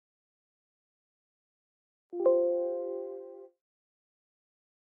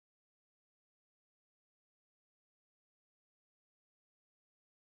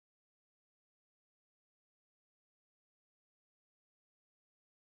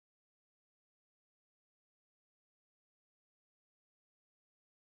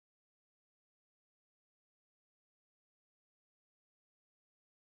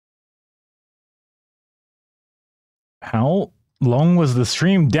How long was the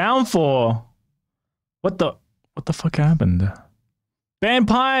stream down for? What the fuck happened?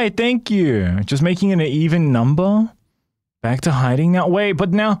 Vampire, thank you. Just making it an even number? Back to hiding now? Wait,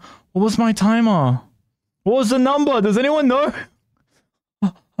 but now, what was my timer? What was the number? Does anyone know?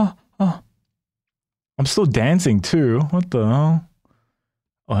 I'm still dancing too. What the hell?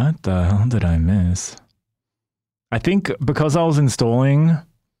 What the hell did I miss? I think because I was installing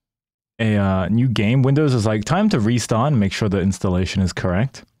a new game, Windows is like, time to restart and make sure the installation is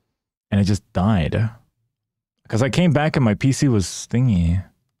correct. And it just died. Because I came back and my PC was thingy.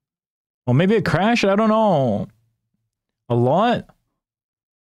 Or maybe it crashed? I don't know. A lot?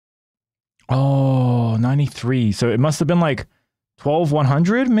 Oh, 93. So it must have been like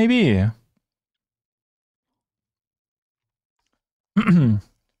 12100 maybe?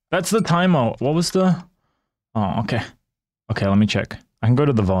 That's the timer. What was the... Oh, okay. Okay, let me check. I can go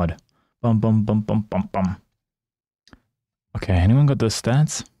to the VOD. Bum, bum, bum, bum, bum, bum. Okay, anyone got the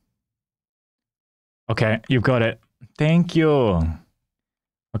stats? Okay, you've got it. Thank you.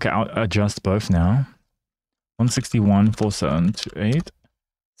 Okay, I'll adjust both now. 161, 4728.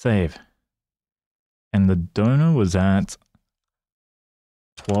 Save. And the donor was at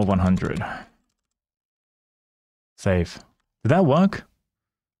 12100. Save. Did that work?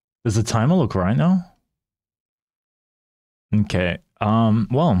 Does the timer look right now? Okay.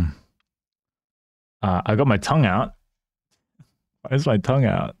 Well. I got my tongue out. Why is my tongue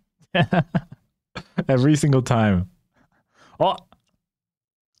out? Every single time. Oh!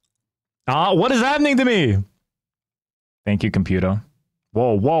 What is happening to me? Thank you, computer.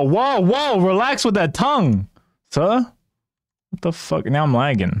 Whoa, whoa, whoa, whoa! Relax with that tongue! Sir? What the fuck? Now I'm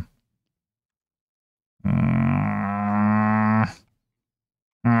lagging.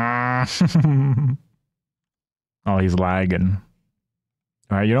 Oh, he's lagging.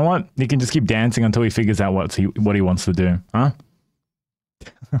 Alright, you know what? He can just keep dancing until he figures out what he wants to do. Huh?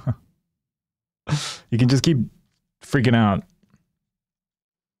 You can just keep freaking out.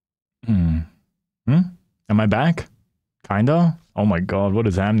 Am I back? Kinda? Oh my god, what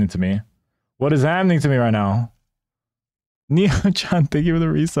is happening to me? What is happening to me right now? Neo-chan, thank you for the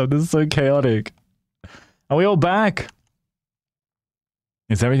resub. This is so chaotic. Are we all back?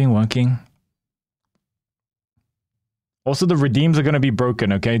 Is everything working? Also, the redeems are going to be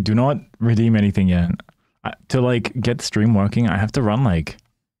broken, okay? Do not redeem anything yet. To, like, get stream working, I have to run, like,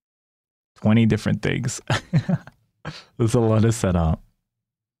 20 different things. There's a lot of setup.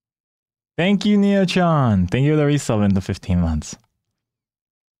 Thank you, Neo-chan. Thank you for the resub in the 15 months.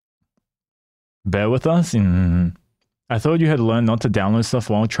 Bear with us. I thought you had learned not to download stuff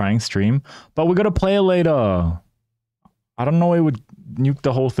while trying stream, but we're going to play it later. I don't know, it would nuke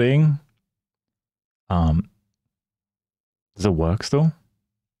the whole thing. Does it work still?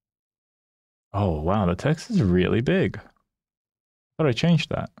 Oh, wow, the text is really big. I thought I changed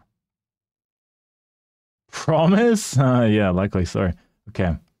that. Promise? Yeah, likely, sorry.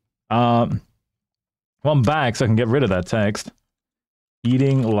 Okay. Well, I'm back, so I can get rid of that text.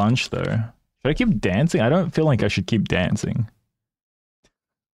 Eating lunch, though. Should I keep dancing? I don't feel like I should keep dancing.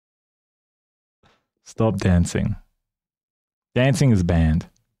 Stop dancing. Dancing is banned.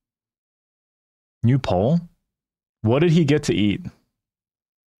 New poll? What did he get to eat?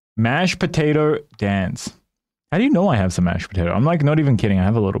 Mashed potato dance. How do you know I have some mashed potato? I'm like not even kidding. I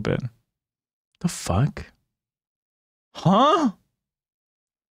have a little bit. The fuck? Huh?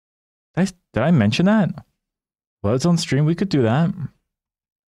 Did I mention that? Words on stream? We could do that.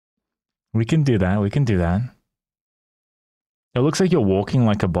 We can do that. We can do that. It looks like you're walking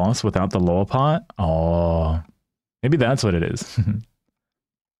like a boss without the lower part. Oh. Maybe that's what it is.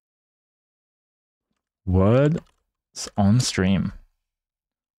 Words on stream.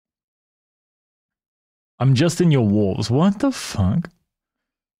 I'm just in your walls. What the fuck?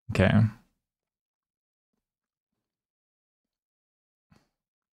 Okay.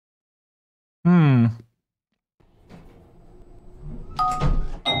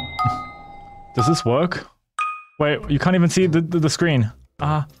 Does this work? Wait, you can't even see the screen.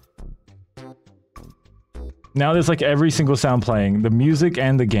 Now there's like every single sound playing. The music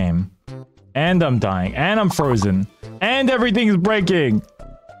and the game. And I'm dying. And I'm frozen. And everything's breaking!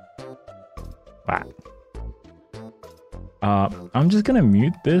 I'm just gonna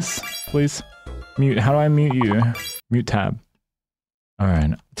mute this, please. Mute. How do I mute you? Mute tab.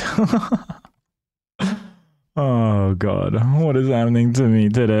 Alright. Oh god. What is happening to me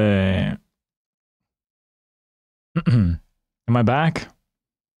today? Am I back?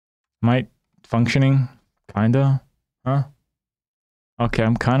 Am I functioning? Kinda? Huh? Okay,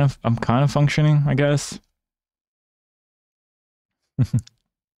 I'm kind of functioning, I guess.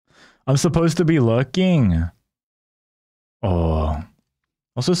 I'm supposed to be lurking. Oh.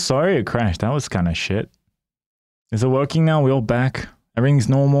 Also, sorry it crashed. That was kind of shit. Is it working now? We all back? Everything's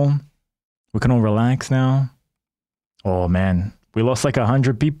normal? We can all relax now? Oh, man. We lost like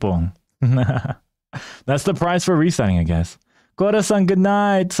 100 people. That's the price for restarting, I guess. Gora-san, good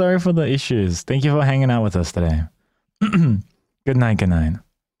night. Sorry for the issues. Thank you for hanging out with us today. Good night, good night.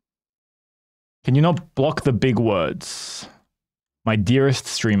 Can you not block the big words? My dearest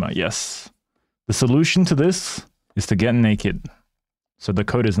streamer, yes. The solution to this is to get naked. So the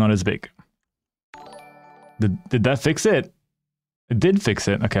code is not as big. Did that fix it? It did fix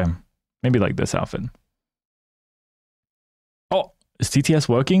it. Okay. Maybe like this outfit. Oh, is TTS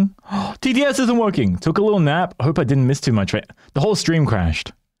working? TTS isn't working. Took a little nap. I hope I didn't miss too much. Right? The whole stream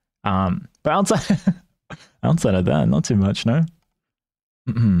crashed. But outside outside of that, not too much, no?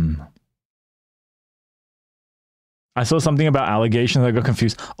 I saw something about allegations. I got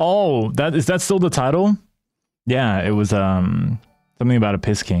confused. Oh, is that still the title? Yeah, it was something about a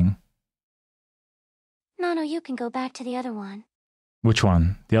piss king. No, you can go back to the other one. Which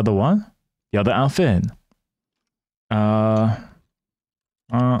one? The other one? The other outfit?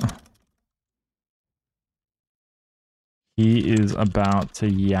 He is about to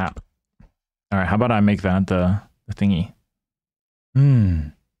yap. All right, how about I make that the thingy?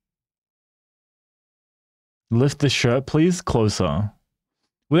 Lift the shirt, please. Closer.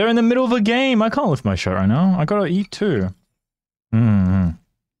 We're in the middle of a game. I can't lift my shirt right now. I gotta eat too.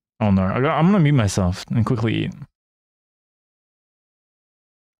 Oh no, I'm gonna mute myself and quickly eat.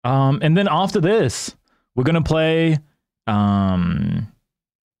 And then after this, we're gonna play the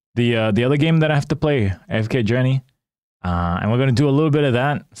other game that I have to play, AFK Journey. And we're gonna do a little bit of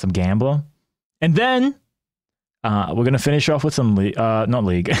that, some Gambler. And then we're gonna finish off with some not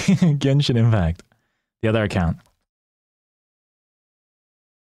League, Genshin Impact. The other account.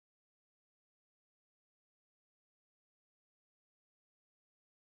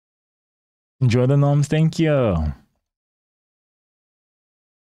 Enjoy the noms, thank you.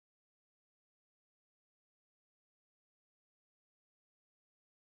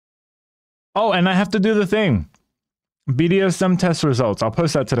 Oh, and I have to do the thing. BDSM test results. I'll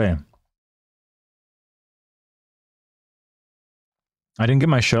post that today. I didn't get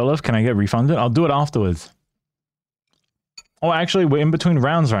my shirt lift. Can I get refunded? I'll do it afterwards. Oh, actually, we're in between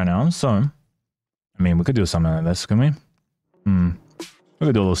rounds right now, so... I mean, we could do something like this, couldn't we? We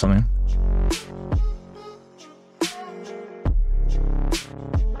could do a little something.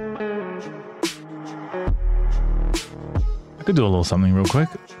 I could do a little something real quick.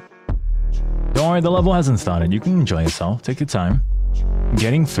 Don't worry, the level hasn't started. You can enjoy yourself. Take your time.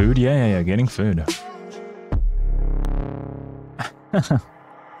 Getting food? Yeah, getting food. Is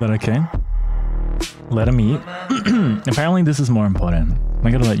that okay? Let him eat. Apparently this is more important.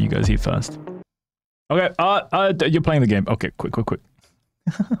 I gotta let you guys eat first. Okay, you're playing the game. Okay, quick.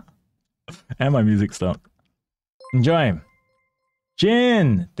 And my music stopped. Enjoy.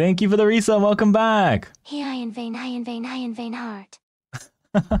 Jin, thank you for the resub. Welcome back. High in vain heart.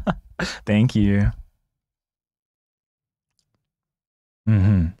 Thank you.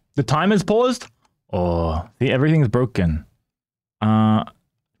 The time is paused? Oh, see, everything's broken.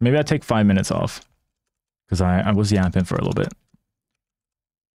 Maybe I take 5 minutes off. Because I was yapping for a little bit.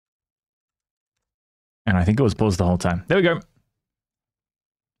 And I think it was paused the whole time. There we go.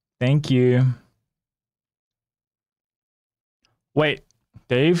 Thank you. Wait,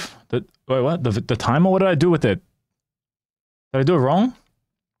 Dave? Wait, what? The timer? What did I do with it? Did I do it wrong?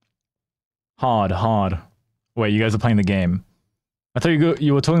 Hard. Wait, you guys are playing the game. I thought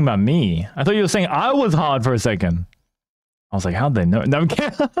you were talking about me. I thought you were saying I was hard for a second. I was like, how'd they know? No, I'm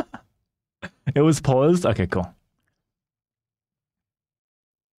kidding. It was paused? Okay, cool.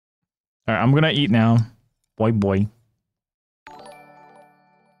 Alright, I'm gonna eat now. Boy.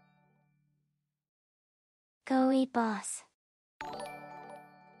 Go eat, boss.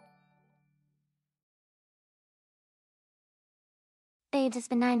 Babes, it's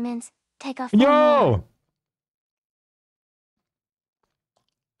been 9 minutes. Take off. Yo!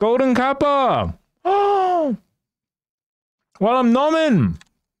 Golden Kappa! Oh! Well, I'm nomming!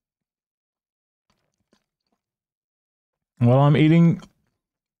 Well, I'm eating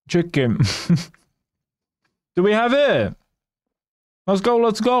chicken. Do we have it? Let's go.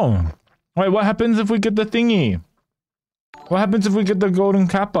 Wait, what happens if we get the thingy? What happens if we get the golden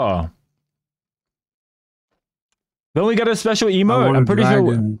kappa? Don't we get a special emote? I'm pretty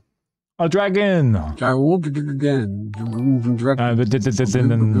sure. A dragon.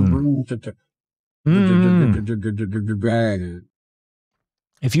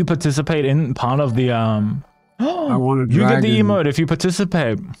 If you participate in part of the I want a you dragon. get the emote if you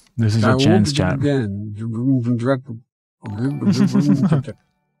participate. This is your chance, chat. Then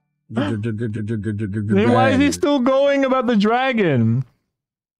why is he still going about the dragon?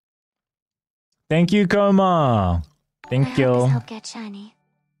 Thank you, Koma. Thank I hope you. this help get shiny.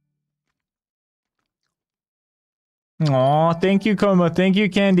 Aw, thank you, Koma. Thank you,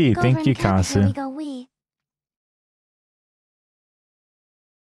 Candy. Gold Thank rim you, cap is where we Kasu. go we.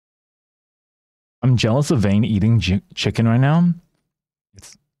 I'm jealous of Vane eating chicken right now.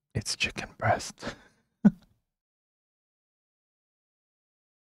 It's chicken breast.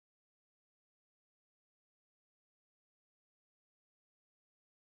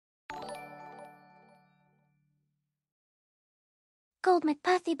 Gold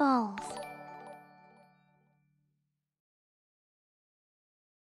McPuffy balls.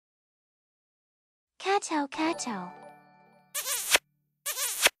 Cacho, cacho.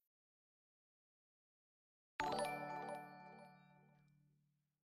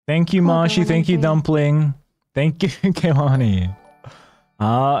 Thank you, Mashi. Thank you, Dumpling. Thank you, Kewani.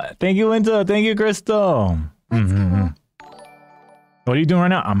 Thank you, Linda. Thank you, Crystal. Let's go. What are you doing right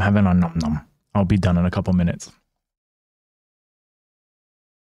now? I'm having a num num. I'll be done in a couple minutes.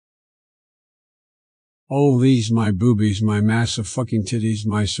 Oh, these my boobies, my massive fucking titties,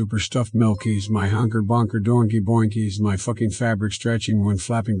 my super stuffed milkies, my hunker bonker donkey boinkies, my fucking fabric stretching when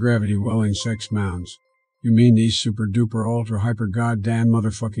flapping gravity welling sex mounds. You mean these super duper ultra hyper goddamn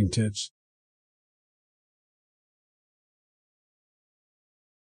motherfucking tits?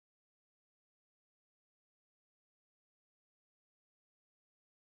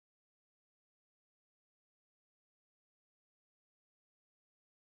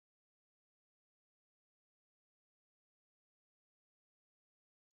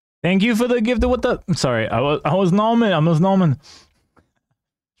 Thank you for the gift. What the? Sorry, I was Norman.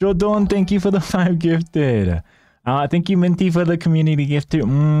 Jordan, thank you for the 5 gifted. Thank you, Minty, for the community gift too.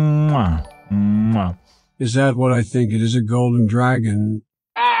 Mwah. Mwah. Is that what I think it is, a golden dragon?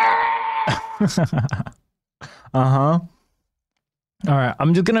 Uh-huh. Alright,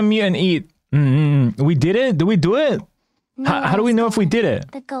 I'm just gonna mute and eat. We did it? Did we do it? How do we know if we did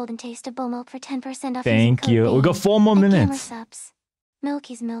it? The golden taste of bull milk for 10% off. Thank you. We got 4 more minutes. Subs.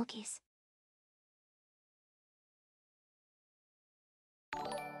 Milkies, milkies.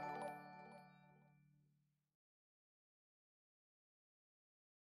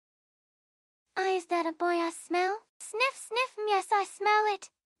 Is that a boy I smell? Sniff, sniff, yes, I smell it.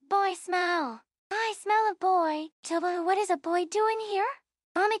 Boy smell. I smell a boy. Toba, what is a boy doing here?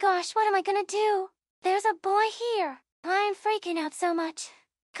 Oh my gosh, what am I gonna do? There's a boy here. I'm freaking out so much.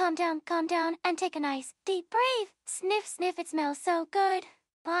 Calm down, and take a nice, deep breath. Sniff, sniff, it smells so good.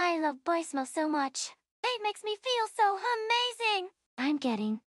 I love boy smell so much. It makes me feel so amazing. I'm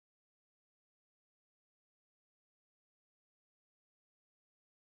getting...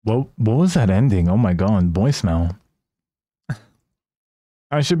 What was that ending? Oh my god, boy smell.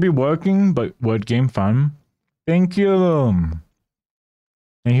 I should be working, but word game fun. Thank you.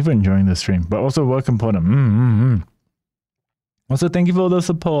 Thank you for enjoying the stream, but also work important. Also, thank you for the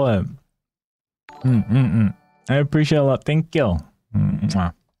support. I appreciate it a lot. Thank you.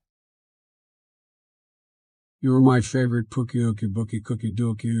 You were my favorite pookie ookie bookie cookie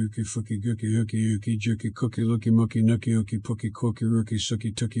dookie ookie fookie gookie hookie ookie jookie cookie lookie mookie nookie ookie pookie cookie rookie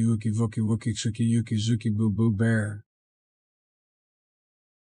sookie tookie ookie vookie wookie sookie yuki zuki boo boo bear.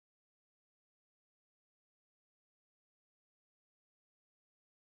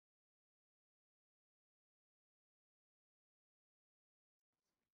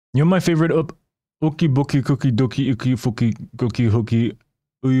 You're my favorite ookie bookie cookie dookie ookie fookie cookie hookie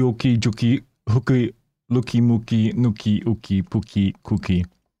uyoki jookie hookie lookie mookie nookie ookie pookie cookie.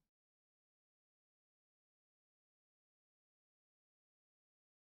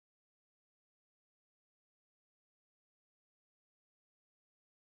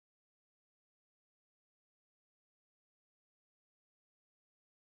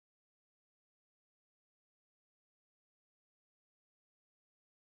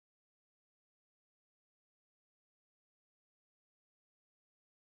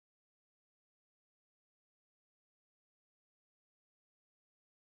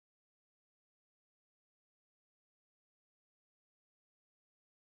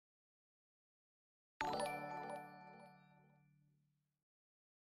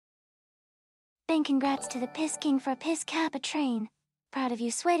 Then congrats to the Piss King for Piss Kappa train. Proud of you,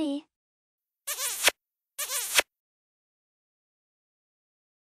 Sweaty.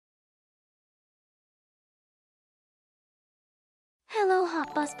 Hello,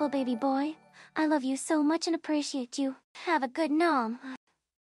 hot busble baby boy. I love you so much and appreciate you. Have a good nom.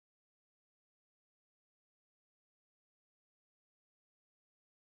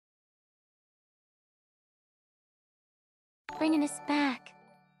 bringing us back.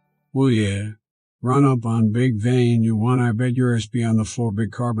 Well, yeah. Run up on Big Vein, you want, I bet yours be on the floor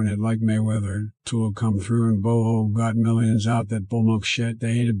bicarbonate like Mayweather. Tool come through and Boho got millions out that bullmilk shit, they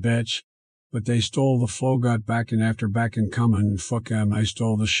ain't a bitch. But they stole the flow, got back and after back and coming, fuck 'em, I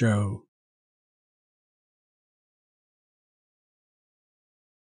stole the show.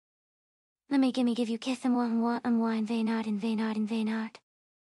 Let me give you kiss and wine, vein art and vein art and vein art.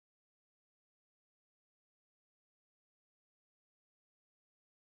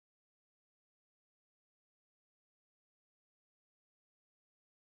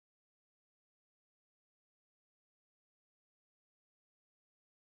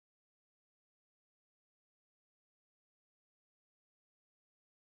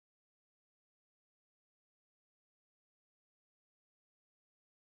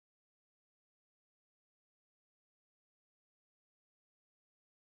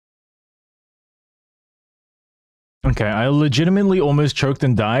 Okay, I legitimately almost choked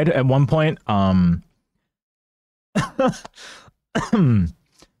and died at one point.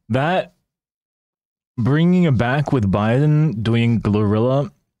 That bringing it back with Biden doing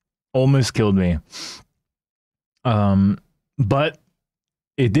Glorilla almost killed me. But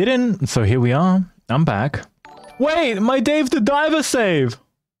it didn't, so here we are. I'm back. Wait, my Dave the Diver save!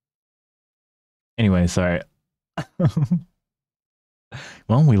 Anyway, sorry.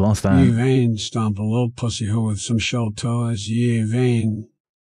 Well, we lost that. Ye vain, stomp a little pussy hoe with some shell toes, ye vain.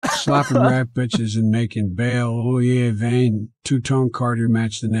 Slapping rap bitches and making bail, oh ye vain. Two-tone Carter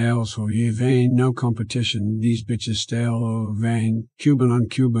match the nails, oh ye vain. No competition, these bitches stale, oh vain. Cuban on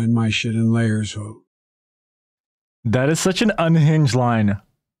Cuban, my shit in layers, oh. That is such an unhinged line.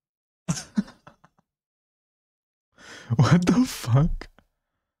 What the fuck?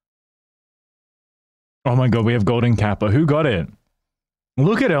 Oh my god, we have Golden Kappa. Who got it?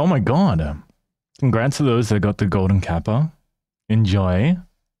 Look at it. Oh my god. Congrats to those that got the Golden Kappa. Enjoy.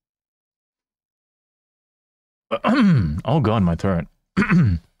 Oh god, my throat.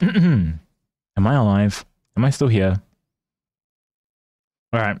 Am I alive? Am I still here?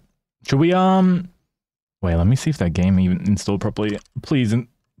 Alright. Should we, wait, let me see if that game even installed properly. Please,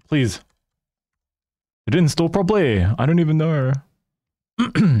 please. It didn't install properly. I don't even know.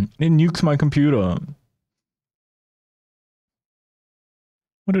 It nukes my computer.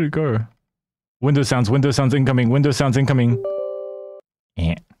 Where did it go? Windows sounds incoming, Windows sounds incoming.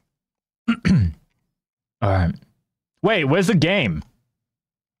 Yeah. Alright. Wait, where's the game?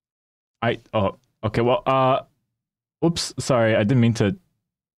 Oh, okay, well, oops, sorry, I didn't mean to.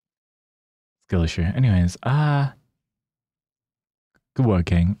 Skill issue. Anyways, good work,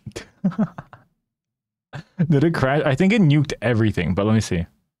 King. Did it crash? I think it nuked everything, but let me see.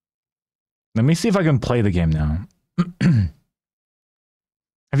 Let me see if I can play the game now.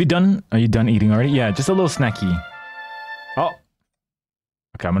 Are you done eating already? Yeah, just a little snacky. Oh.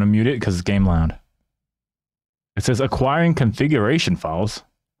 Okay, I'm gonna mute it because it's game loud. It says acquiring configuration files.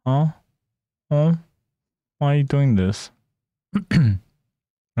 Huh? Oh? Why are you doing this?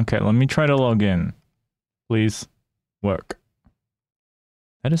 Okay, let me try to log in. Please. Work.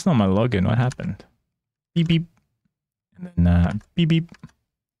 That is not my login. What happened? Beep beep. And then beep beep.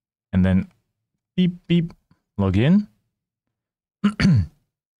 And then beep beep. Log in.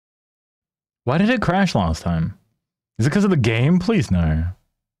 Why did it crash last time? Is it because of the game? Please no.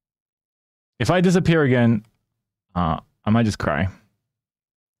 If I disappear again, I might just cry.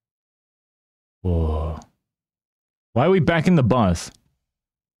 Whoa. Why are we back in the bus?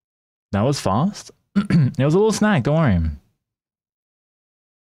 That was fast? It was a little snack, don't worry.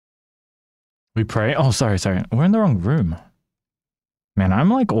 We pray? Oh, sorry. We're in the wrong room. Man, I'm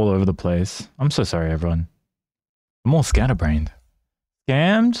like all over the place. I'm so sorry, everyone. I'm all scatterbrained.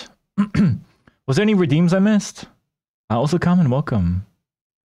 Scammed? Was there any redeems I missed? Also come and welcome.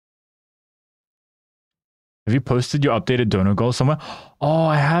 Have you posted your updated donor goals somewhere? Oh,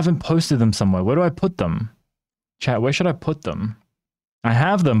 I haven't posted them somewhere. Where do I put them? Chat, where should I put them? I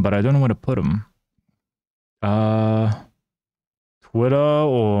have them, but I don't know where to put them. Twitter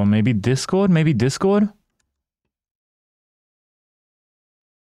or maybe Discord? Maybe Discord?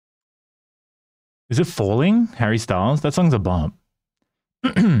 Is it Falling? Harry Styles? That song's a bump.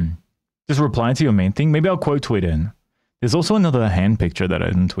 Just reply to your main thing. Maybe I'll quote tweet in. There's also another hand picture that I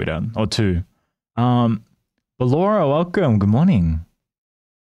didn't tweet out. Or two. But Laura, welcome. Good morning.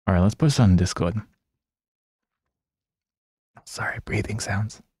 Alright, let's post on Discord. Sorry, breathing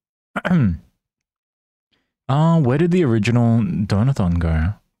sounds. Where did the original Donathon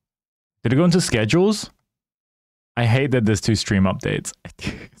go? Did it go into schedules? I hate that there's two stream updates.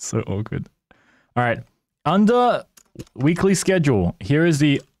 It's so awkward. Alright. Under weekly schedule, here is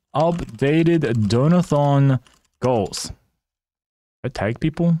the updated Donathon goals. I tag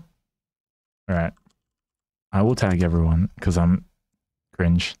people? Alright. I will tag everyone because I'm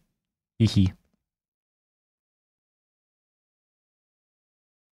cringe. Hee.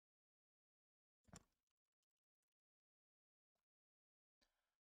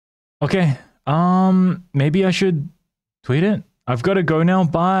 Okay. Maybe I should tweet it. I've got to go now.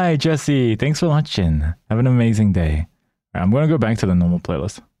 Bye, Jesse. Thanks for watching. Have an amazing day. Right, I'm going to go back to the normal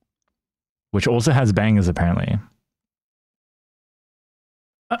playlist, which also has bangers apparently.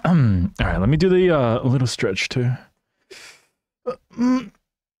 All right, let me do the little stretch too. I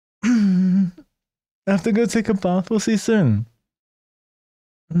have to go take a bath. We'll see you soon.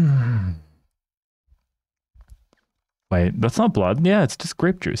 Wait, that's not blood. Yeah, it's just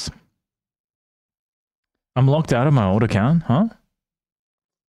grape juice. I'm locked out of my old account, huh?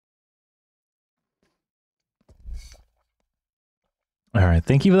 All right,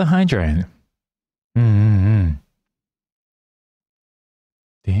 thank you for the hydrate.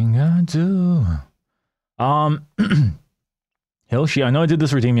 Thing I do. Hilshi, I know I did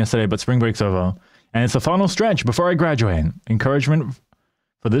this redeem yesterday, but spring break's over. And it's the final stretch before I graduate. Encouragement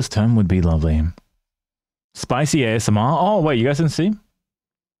for this term would be lovely. Spicy ASMR. Oh, wait, you guys didn't see?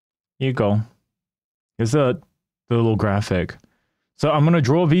 Here you go. Here's the little graphic. So I'm going to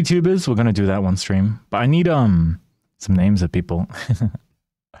draw VTubers. We're going to do that one stream. But I need some names of people.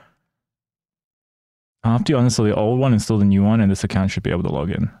 After you uninstall the old one, install the new one, and this account should be able to log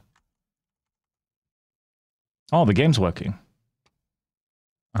in. Oh, the game's working.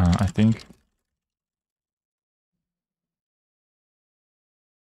 I think.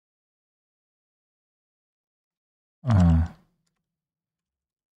 Alright,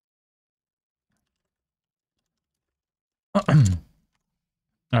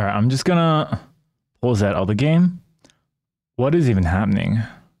 I'm just gonna pause that other game. What is even happening?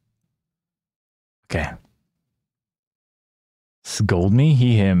 Okay. Scold me?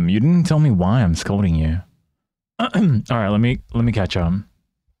 He, him. You didn't tell me why I'm scolding you. Alright, let me catch up.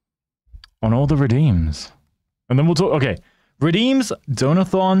 On all the redeems. And then we'll talk. Okay. Redeems,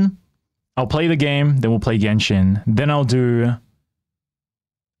 Donathon. I'll play the game, then we'll play Genshin. Then I'll do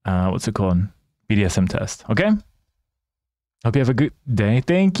what's it called? BDSM test. Okay? Hope you have a good day.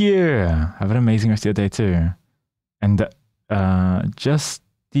 Thank you. Have an amazing rest of your day too. And just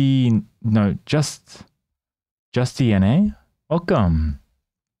DNA? Welcome.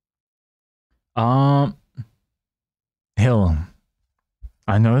 Hill.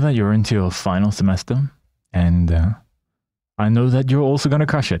 I know that you're into your final semester, and I know that you're also gonna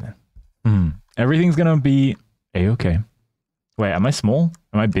crush it. Everything's gonna be a-okay. Wait, am I small?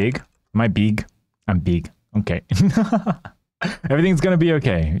 Am I big? Am I big? I'm big. Okay. Everything's gonna be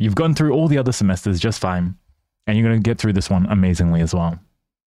okay. You've gone through all the other semesters just fine. And you're gonna get through this one amazingly as well.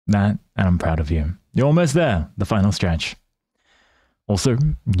 That, and I'm proud of you. You're almost there, the final stretch. Also,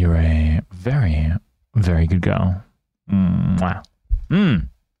 you're a very, very good girl. Mwah.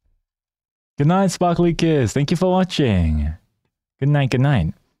 Good night, Sparkly Kiss. Thank you for watching. Good night, good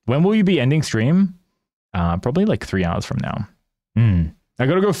night. When will you be ending stream? Probably like 3 hours from now. I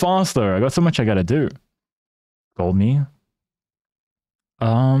gotta go faster. I got so much I gotta do. Scold me?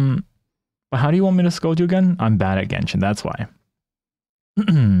 But how do you want me to scold you again? I'm bad at Genshin, that's why.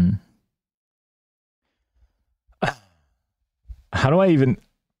 How do I even...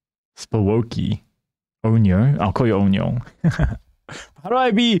 Spawoki. Onyo? I'll call you Onyo. How do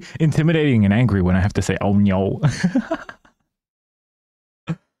I be intimidating and angry when I have to say Onyo?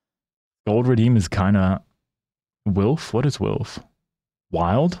 Gold Redeem is kind of... Wilf? What is Wilf?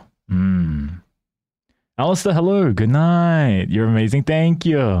 Wild? Alistair, hello. Good night. You're amazing. Thank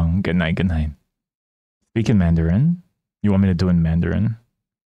you. Good night, good night. Speak in Mandarin? You want me to do in Mandarin?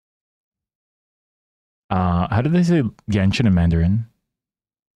 How do they say Genshin in Mandarin?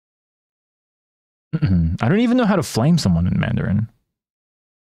 I don't even know how to flame someone in Mandarin.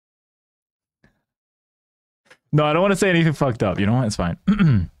 No, I don't want to say anything fucked up. You know what? It's fine.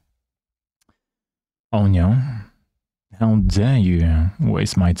 Oh no. How dare you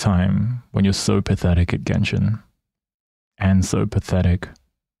waste my time when you're so pathetic at Genshin. And so pathetic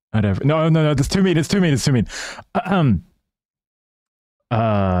at every... No, that's too mean. It's too mean. It's too mean.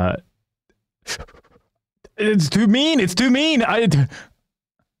 It's too mean. It's too mean.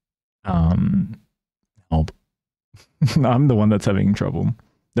 Help. I'm the one that's having trouble.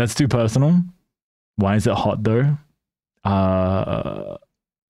 That's too personal. Why is it hot though?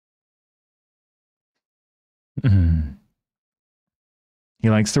 He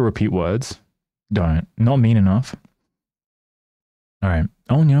likes to repeat words. Don't. Not mean enough. Alright.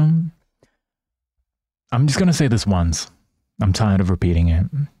 Oh no. I'm just gonna say this once. I'm tired of repeating it.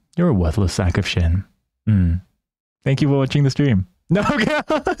 You're a worthless sack of shit. Thank you for watching the stream. No,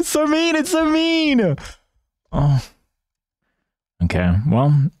 it's so mean. It's so mean. Oh. Okay.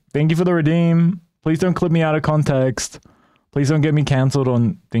 Well, thank you for the redeem. Please don't clip me out of context. Please don't get me canceled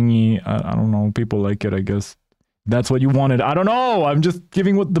on thingy. I don't know. People like it, I guess. That's what you wanted. I don't know. I'm just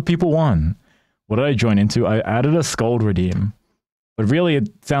giving what the people want. What did I join into? I added a scold redeem. But really, it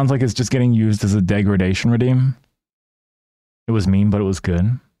sounds like it's just getting used as a degradation redeem. It was mean, but it was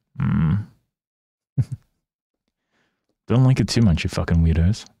good. Don't like it too much, you fucking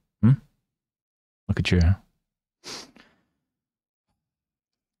weirdos. Look at you.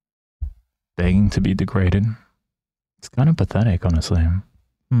 Begging to be degraded. It's kind of pathetic, honestly.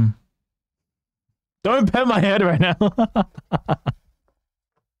 Don't pet my head right now.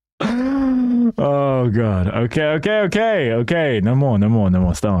 Oh, God. Okay. No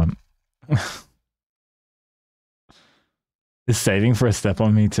more. Stop. Is saving for a step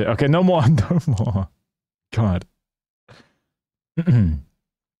on me too. Okay, no more. God.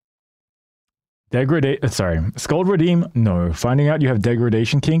 Scold redeem? No. Finding out you have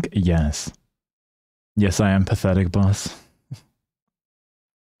degradation kink? Yes. Yes, I am pathetic, boss.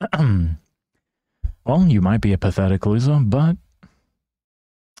 Well, you might be a pathetic loser, but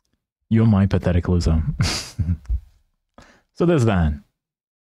you're my pathetic loser. So there's that.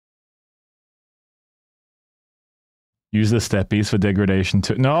 Use the steppies for degradation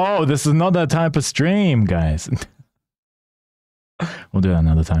too. No, this is not that type of stream, guys. We'll do that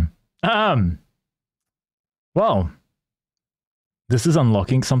another time. Well, this is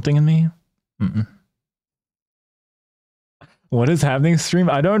unlocking something in me. What is happening, stream?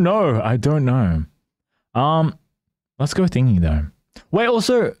 I don't know. Let's go thingy though. Wait,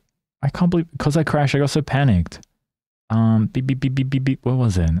 also, I can't believe because I crashed. I got so panicked. Beep. What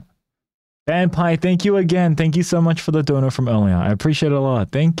was it? Vampire, thank you again. Thank you so much for the dono from earlier. I appreciate it a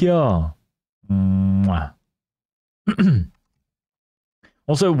lot. Thank you. Mwah.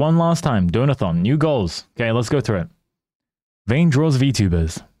 Also, one last time, Donathon, new goals. Okay, let's go through it. Vane draws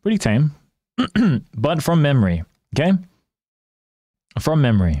VTubers. Pretty tame. But from memory. Okay? From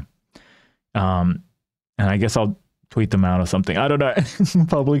memory. And I guess I'll tweet them out or something. I don't know.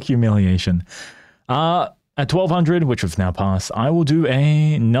 Public humiliation. At 1200, which we've now passed, I will do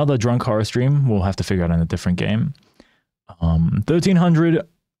another drunk horror stream. We'll have to figure out in a different game. 1300,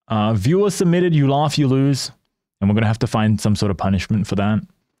 viewer submitted, you laugh, you lose. And we're going to have to find some sort of punishment for that.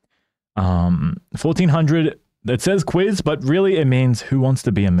 1400, it says quiz, but really it means who wants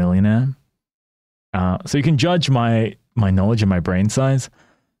to be a millionaire. So you can judge my knowledge and my brain size.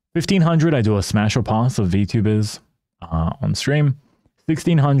 1500, I do a smash or pass of VTubers on stream.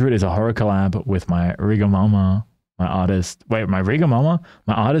 1600 is a horror collab with my Riga Mama, my artist. Wait, my Riga Mama?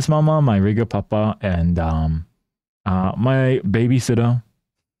 My artist mama, my Riga Papa, and my babysitter,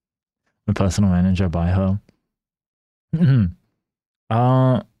 my personal manager by her.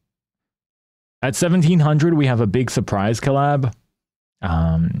 At 1700, we have a big surprise collab.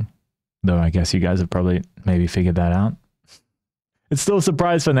 Though I guess you guys have probably maybe figured that out. It's still a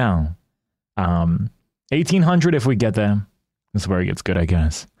surprise for now. 1800, if we get there. This is where it gets good, I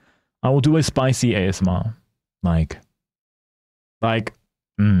guess. I will do a spicy ASMR.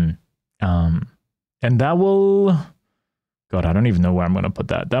 And that will... God, I don't even know where I'm going to put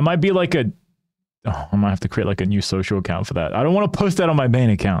that. That might be like a... Oh, I might have to create like a new social account for that. I don't want to post that on my main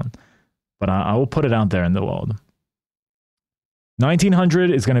account. But I will put it out there in the world. 1900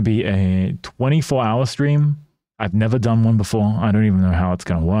 is going to be a 24-hour stream. I've never done one before. I don't even know how it's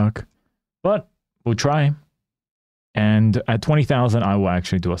going to work. But we'll try. And at 20,000, I will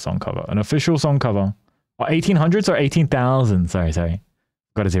actually do a song cover. An official song cover. Or 1800s or 18,000. Sorry.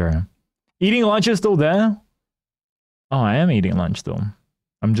 Got a zero. Eating lunch is still there? Oh, I am eating lunch still.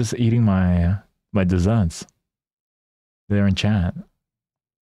 I'm just eating my desserts. They're in chat.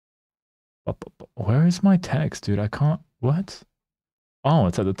 Where is my text, dude? I can't... What? Oh,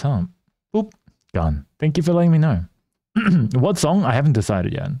 it's at the top. Boop. Gone. Thank you for letting me know. What song? I haven't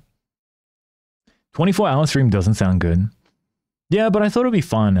decided yet. 24-hour stream doesn't sound good. Yeah, but I thought it'd be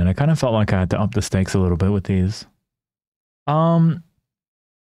fun, and I kind of felt like I had to up the stakes a little bit with these. Yoru,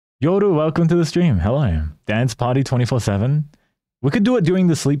 welcome to the stream. Hello. Dance party 24/7. We could do it during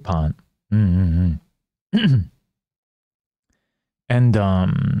the sleep part. And,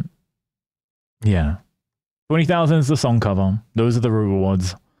 yeah. 20,000 is the song cover. Those are the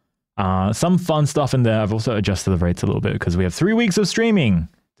rewards. Some fun stuff in there. I've also adjusted the rates a little bit because we have 3 weeks of streaming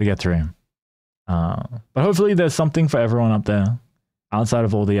to get through. But hopefully there's something for everyone up there outside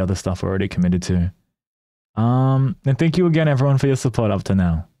of all the other stuff we're already committed to. And thank you again, everyone, for your support up to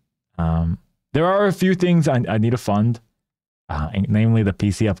now. There are a few things I need to fund, namely the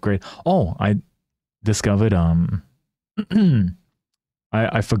PC upgrade. Oh, I discovered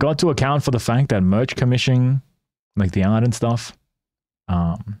I forgot to account for the fact that merch commission, like the art and stuff,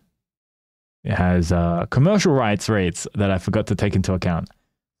 it has commercial rights rates that I forgot to take into account.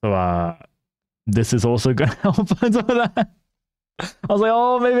 So this is also gonna help on some of that. I was like,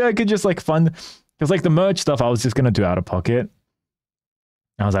 oh, maybe I could just like fund, because like the merch stuff I was just gonna do out of pocket.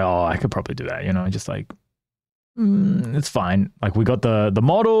 I was like, oh, I could probably do that, you know, just like it's fine. Like we got the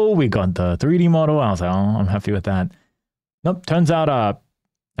model, we got the 3D model. I was like, oh, I'm happy with that. Nope, turns out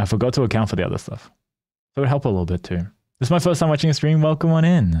I forgot to account for the other stuff. So it would help a little bit too. This is my first time watching a stream. Welcome on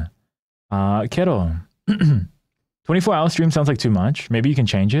in. Keto. 24-hour stream sounds like too much. Maybe you can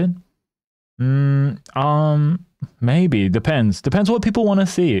change it. Maybe. Depends. Depends what people want to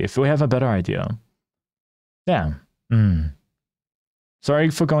see. If we have a better idea. Yeah. Sorry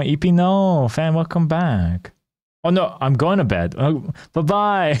for going EP. No, fan, welcome back. Oh no, I'm going to bed. Oh,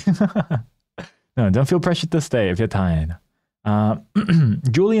 bye-bye. No, don't feel pressured to stay if you're tired.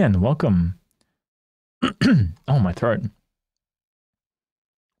 Julian, welcome. Oh, my throat.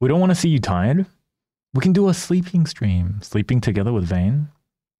 We don't want to see you tired. We can do a sleeping stream. Sleeping together with Vane.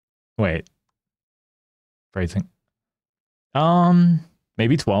 Wait. Phrasing.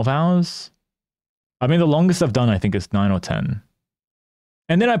 Maybe 12 hours? I mean, the longest I've done, I think, is 9 or 10.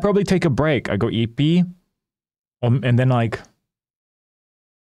 And then I probably take a break. I go EP. And then, like,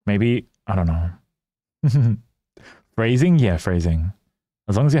 maybe, I don't know. Phrasing? Yeah, phrasing.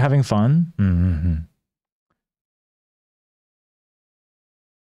 As long as you're having fun.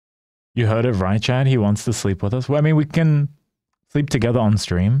 You heard it right, Chad? He wants to sleep with us. Well, I mean, we can sleep together on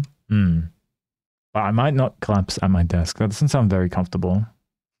stream. But I might not collapse at my desk. That doesn't sound very comfortable.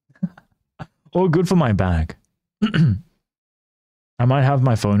 Or good for my back. I might have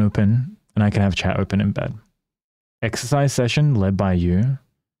my phone open and I can have chat open in bed. Exercise session led by you.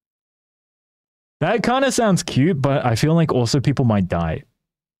 That kind of sounds cute, but I feel like also people might die.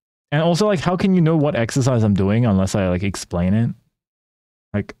 And also, like, how can you know what exercise I'm doing unless I, like, explain it?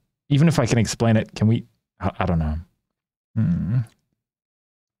 Like, even if I can explain it, can we... I don't know.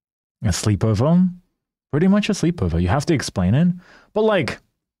 A sleepover? Pretty much a sleepover. You have to explain it. But, like...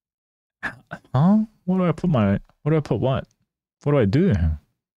 Huh? What do I put my... What do I put what? What do I do?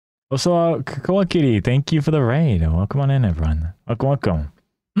 Also, Kokoa Kitty, thank you for the raid. Welcome on in, everyone. Welcome.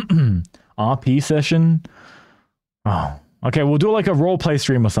 RP session? Oh, okay, we'll do like a roleplay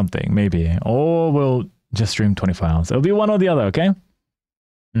stream or something, maybe. Or we'll just stream 24 hours. It'll be one or the other, okay?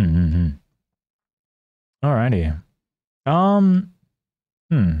 Alrighty.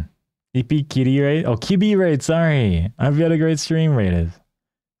 EP Kitty raid? Oh, Kibi raid, sorry. I've got a great stream rated.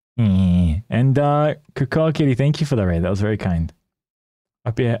 And Kokoa Kitty, thank you for the raid. That was very kind.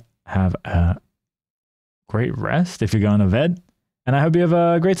 Hope you have a great rest if you're going to bed. And I hope you have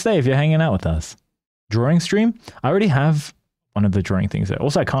a great stay if you're hanging out with us. Drawing stream? I already have one of the drawing things there.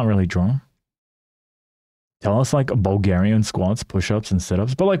 Also, I can't really draw. Tell us like Bulgarian squats, push-ups, and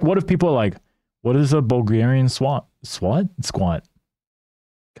sit-ups. But like, what if people are like, what is a Bulgarian squat? Squat?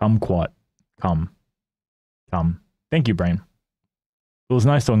 Kumquat. Come. Thank you, Brain. It was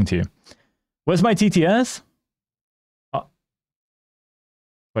nice talking to you. Where's my TTS?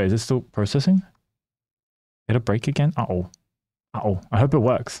 Wait, is it still processing? Did it break again? Uh-oh. I hope it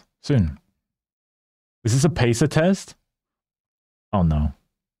works soon. Is this a pacer test? Oh no.